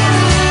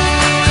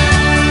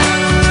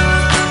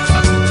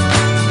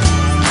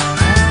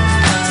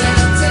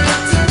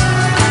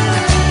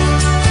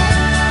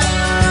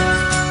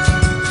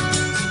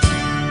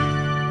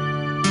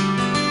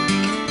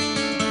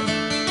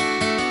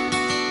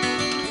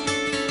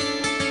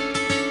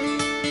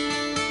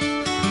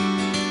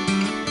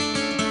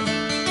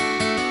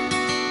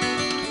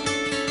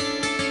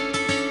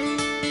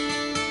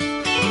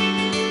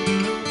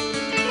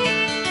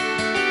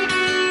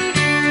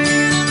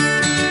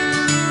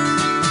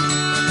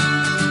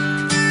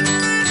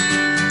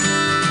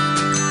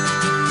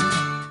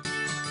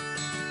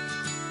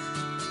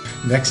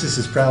 Nexus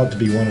is proud to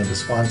be one of the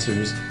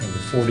sponsors of the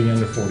 40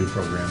 Under 40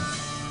 program.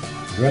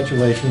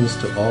 Congratulations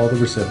to all the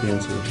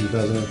recipients of the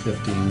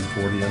 2015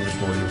 40 Under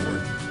 40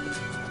 Award.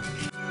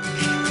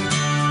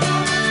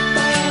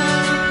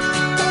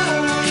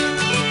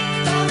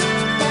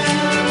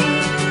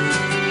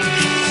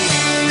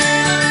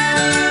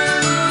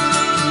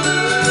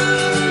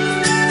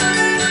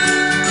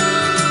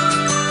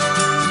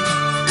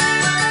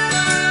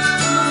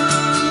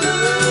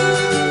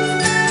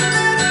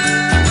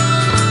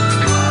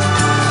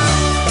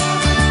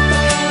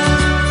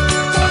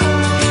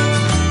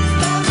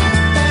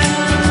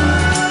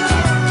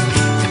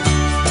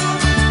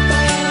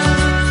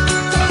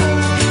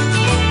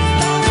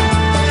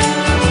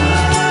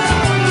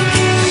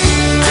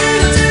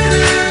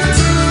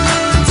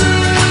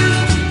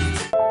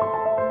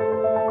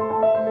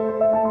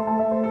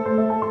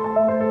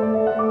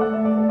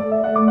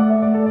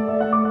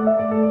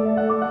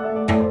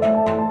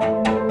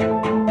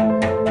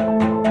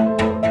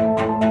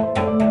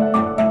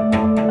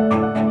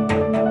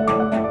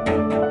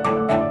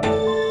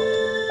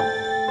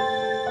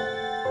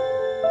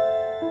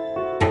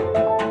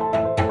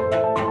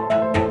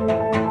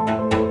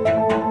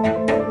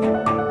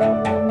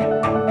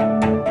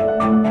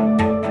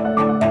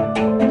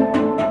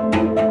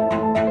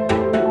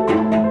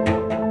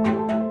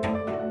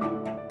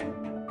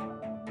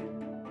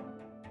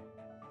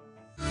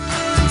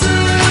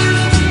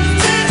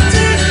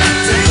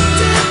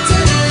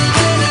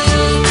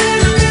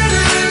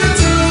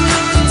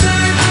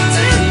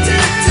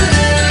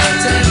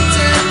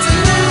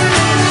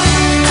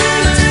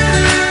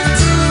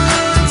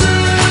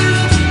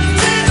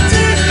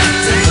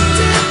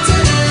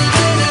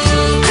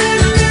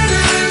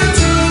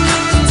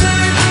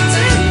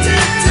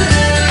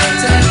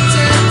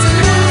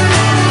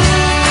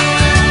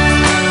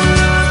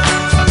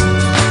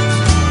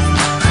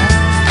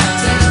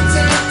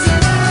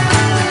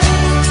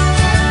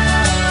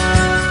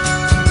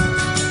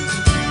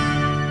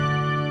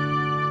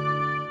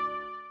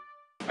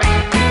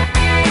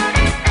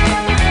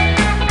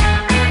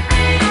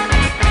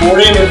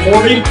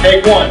 ready?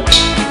 Take one.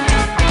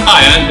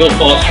 Hi, I'm Bill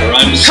Foster.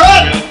 I'm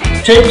Cut!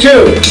 Take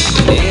two.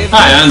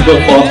 Hi, I'm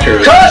Bill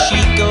Foster. Cut!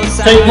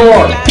 Take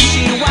more.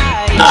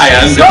 Hi,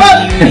 I'm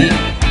Cut!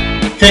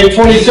 Take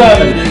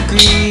 27.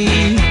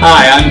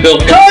 Hi, I'm Bill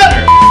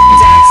Cut!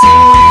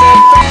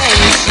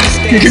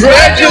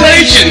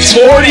 Congratulations,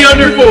 40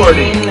 under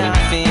 40.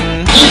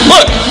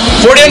 Look,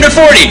 40 under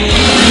 40.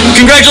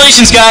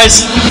 Congratulations,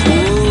 guys.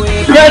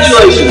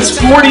 Congratulations,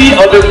 40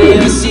 under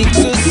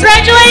 40.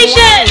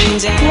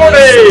 Congratulations!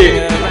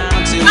 40!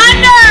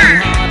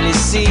 Under!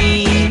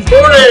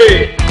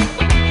 40!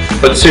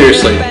 But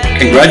seriously,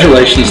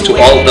 congratulations to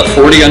all of the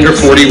 40 under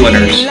 40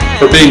 winners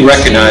for being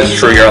recognized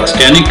for your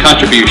outstanding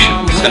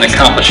contributions and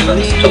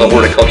accomplishments to the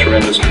horticulture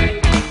industry.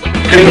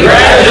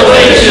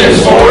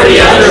 Congratulations, 40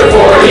 under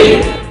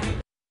 40.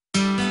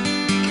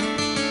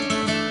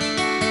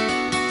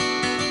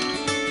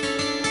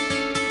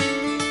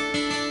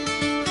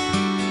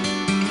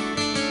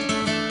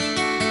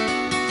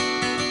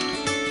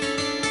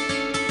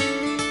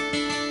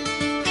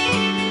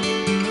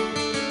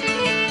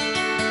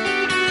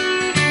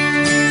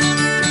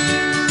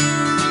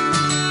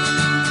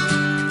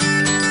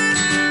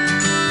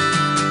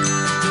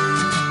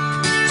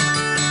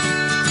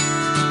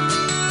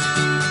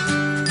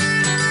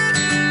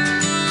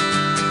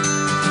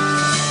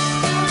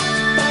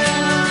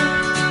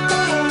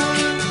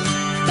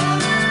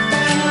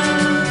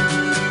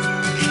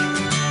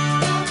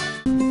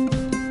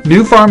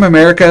 New Farm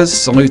Americas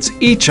salutes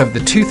each of the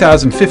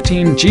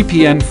 2015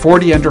 GPN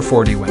 40 Under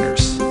 40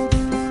 winners.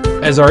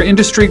 As our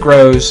industry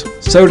grows,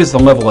 so does the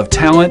level of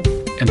talent,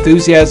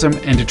 enthusiasm,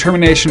 and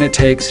determination it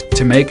takes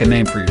to make a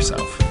name for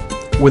yourself.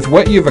 With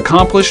what you've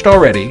accomplished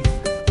already,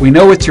 we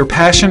know it's your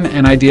passion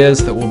and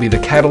ideas that will be the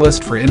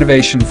catalyst for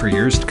innovation for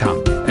years to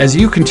come. As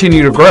you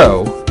continue to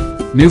grow,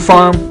 New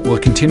Farm will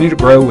continue to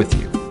grow with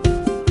you.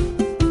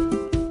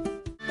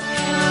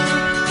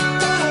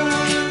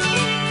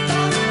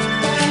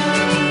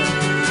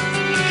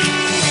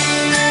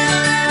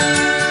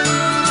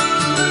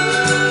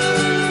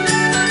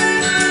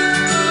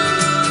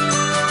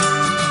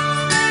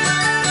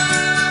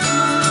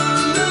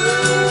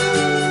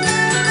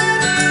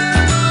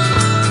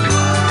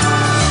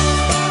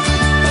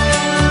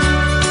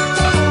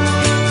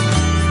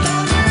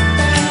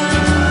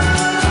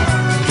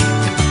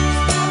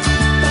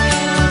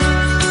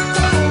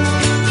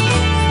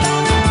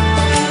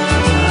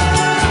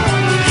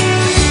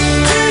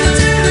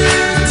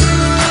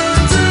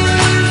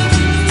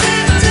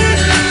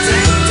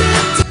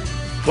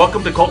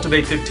 Welcome to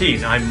Cultivate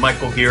 15. I'm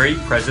Michael Geary,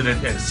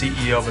 President and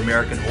CEO of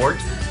American Hort,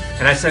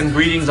 and I send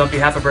greetings on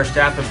behalf of our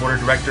staff and board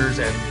of directors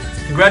and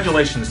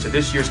congratulations to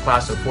this year's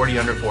class of 40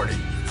 under 40.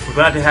 We're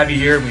glad to have you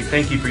here and we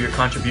thank you for your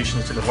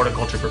contributions to the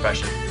horticulture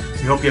profession.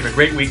 We hope you have a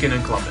great weekend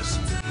in Columbus.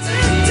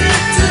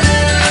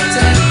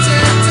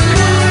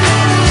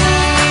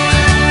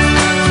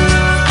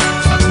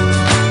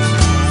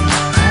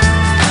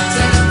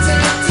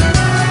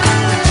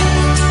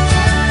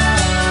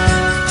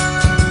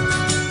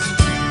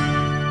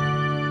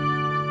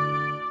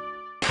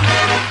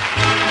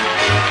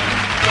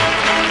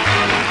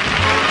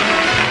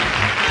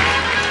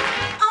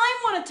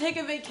 Take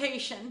a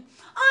vacation.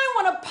 I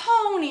want a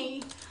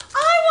pony.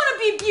 I want to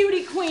be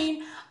beauty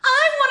queen.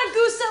 I want a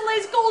goose that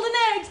lays golden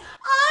eggs.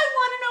 I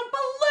want an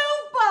Oompa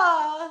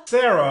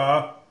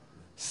Loompa.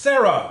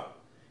 Sarah,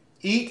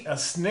 eat a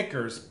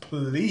Snickers,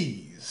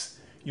 please.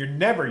 You're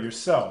never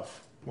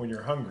yourself when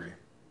you're hungry.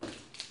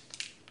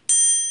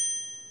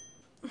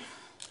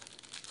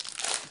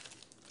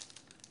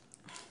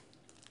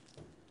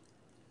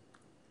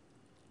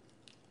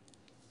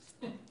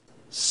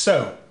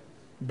 So,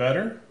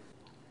 better?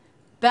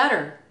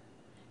 Better.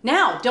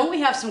 Now, don't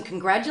we have some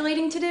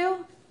congratulating to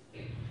do?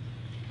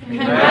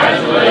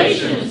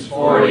 Congratulations,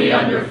 40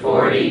 under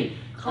 40,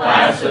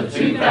 class of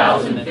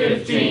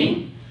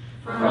 2015.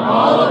 From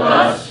all of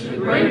us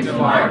who bring to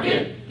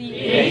market the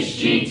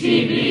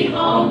HGTV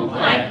Home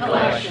Plant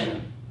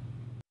Collection.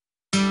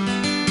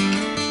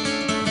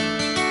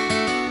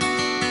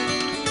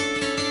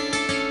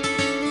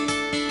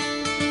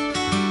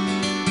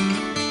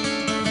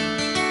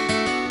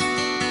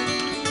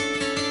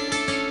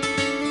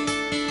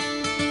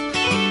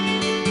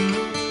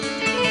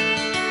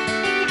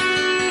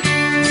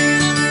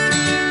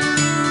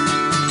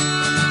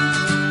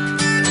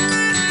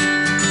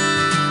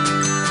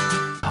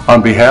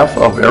 On behalf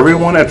of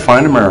everyone at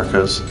Fine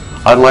Americas,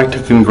 I'd like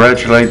to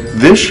congratulate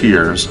this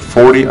year's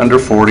 40 under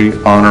 40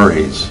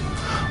 honorees.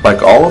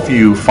 Like all of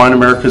you, Fine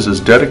Americas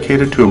is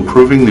dedicated to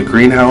improving the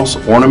greenhouse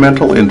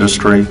ornamental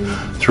industry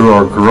through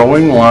our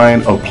growing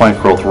line of plant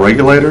growth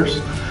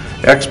regulators,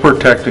 expert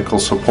technical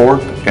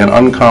support, and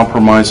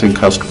uncompromising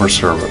customer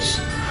service.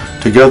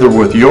 Together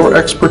with your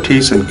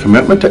expertise and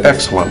commitment to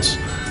excellence,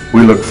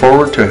 we look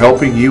forward to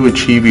helping you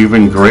achieve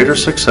even greater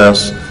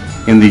success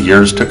in the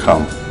years to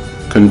come.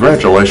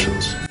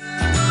 Congratulations.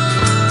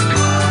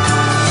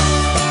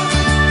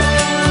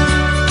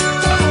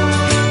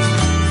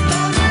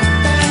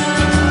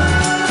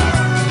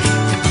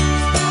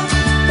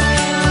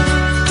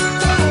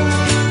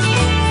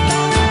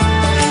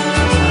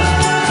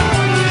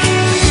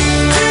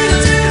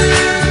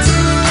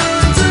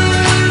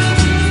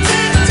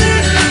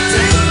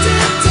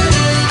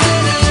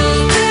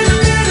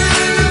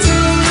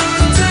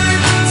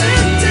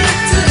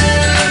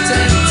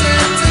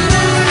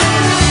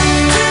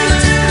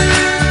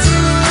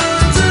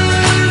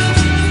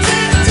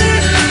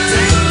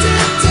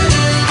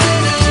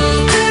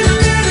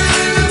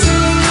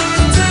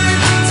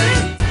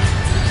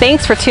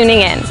 Thanks for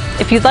tuning in.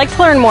 If you'd like to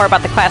learn more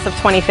about the class of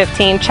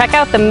 2015, check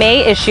out the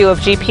May issue of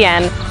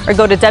GPN or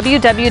go to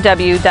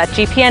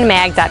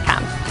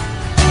www.gpnmag.com.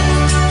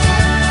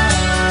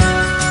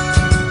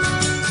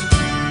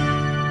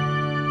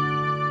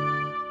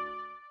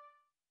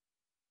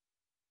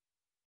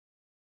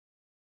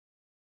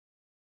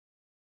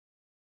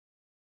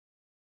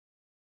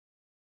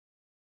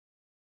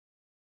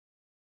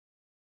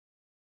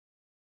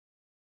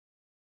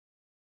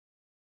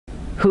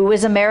 Who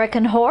is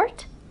American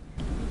Hort?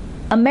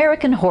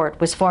 American Hort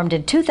was formed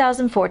in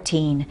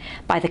 2014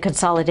 by the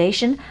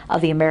consolidation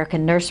of the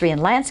American Nursery and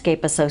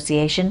Landscape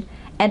Association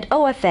and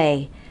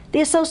OFA,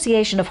 the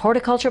Association of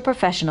Horticulture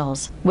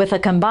Professionals. With a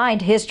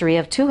combined history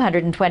of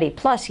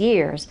 220-plus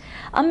years,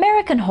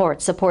 American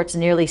Hort supports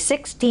nearly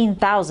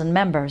 16,000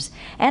 members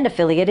and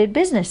affiliated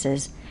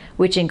businesses,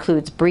 which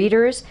includes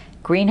breeders,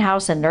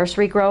 greenhouse and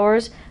nursery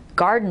growers,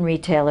 garden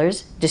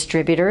retailers,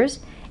 distributors,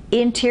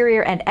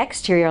 interior and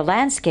exterior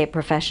landscape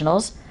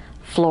professionals,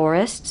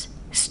 florists,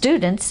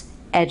 students,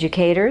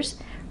 educators,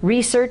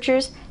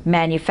 researchers,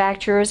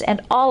 manufacturers,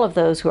 and all of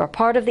those who are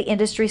part of the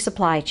industry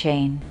supply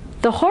chain.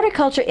 The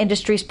horticulture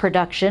industry's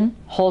production,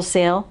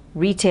 wholesale,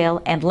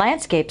 retail, and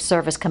landscape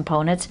service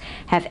components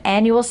have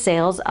annual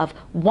sales of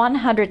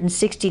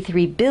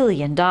 $163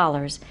 billion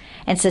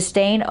and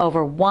sustain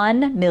over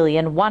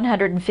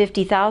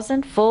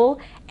 1,150,000 full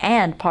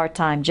and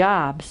part-time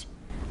jobs.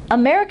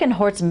 American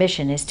Hort's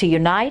mission is to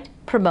unite,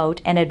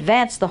 promote, and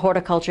advance the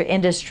horticulture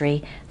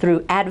industry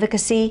through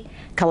advocacy,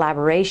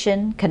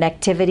 collaboration,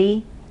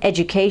 connectivity,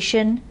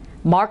 education,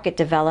 market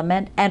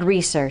development, and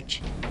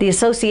research. The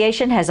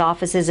association has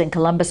offices in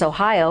Columbus,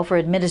 Ohio for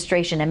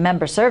administration and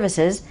member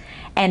services,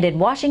 and in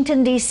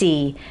Washington,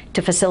 D.C.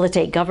 to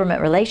facilitate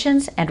government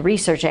relations and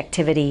research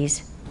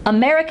activities.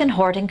 American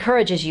Hort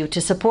encourages you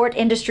to support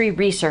industry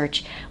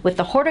research with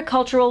the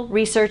Horticultural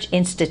Research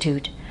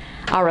Institute.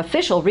 Our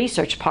official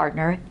research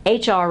partner,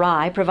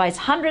 HRI, provides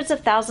hundreds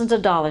of thousands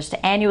of dollars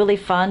to annually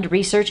fund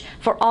research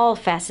for all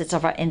facets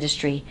of our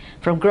industry,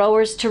 from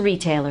growers to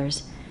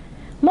retailers.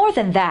 More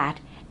than that,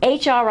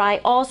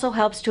 HRI also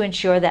helps to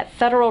ensure that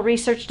federal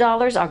research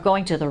dollars are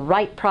going to the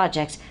right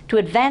projects to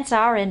advance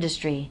our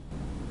industry.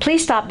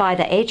 Please stop by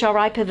the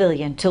HRI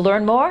Pavilion to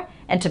learn more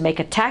and to make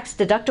a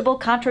tax-deductible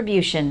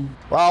contribution.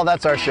 Well,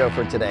 that's our show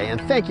for today, and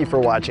thank you for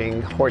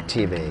watching Hort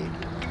TV.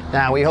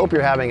 Now, we hope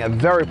you're having a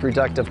very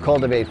productive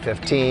Cultivate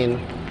 15,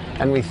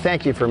 and we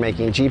thank you for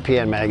making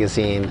GPN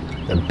Magazine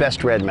the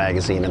best read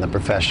magazine in the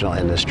professional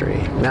industry.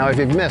 Now, if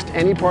you've missed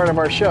any part of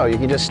our show, you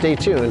can just stay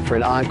tuned for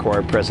an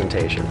encore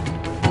presentation.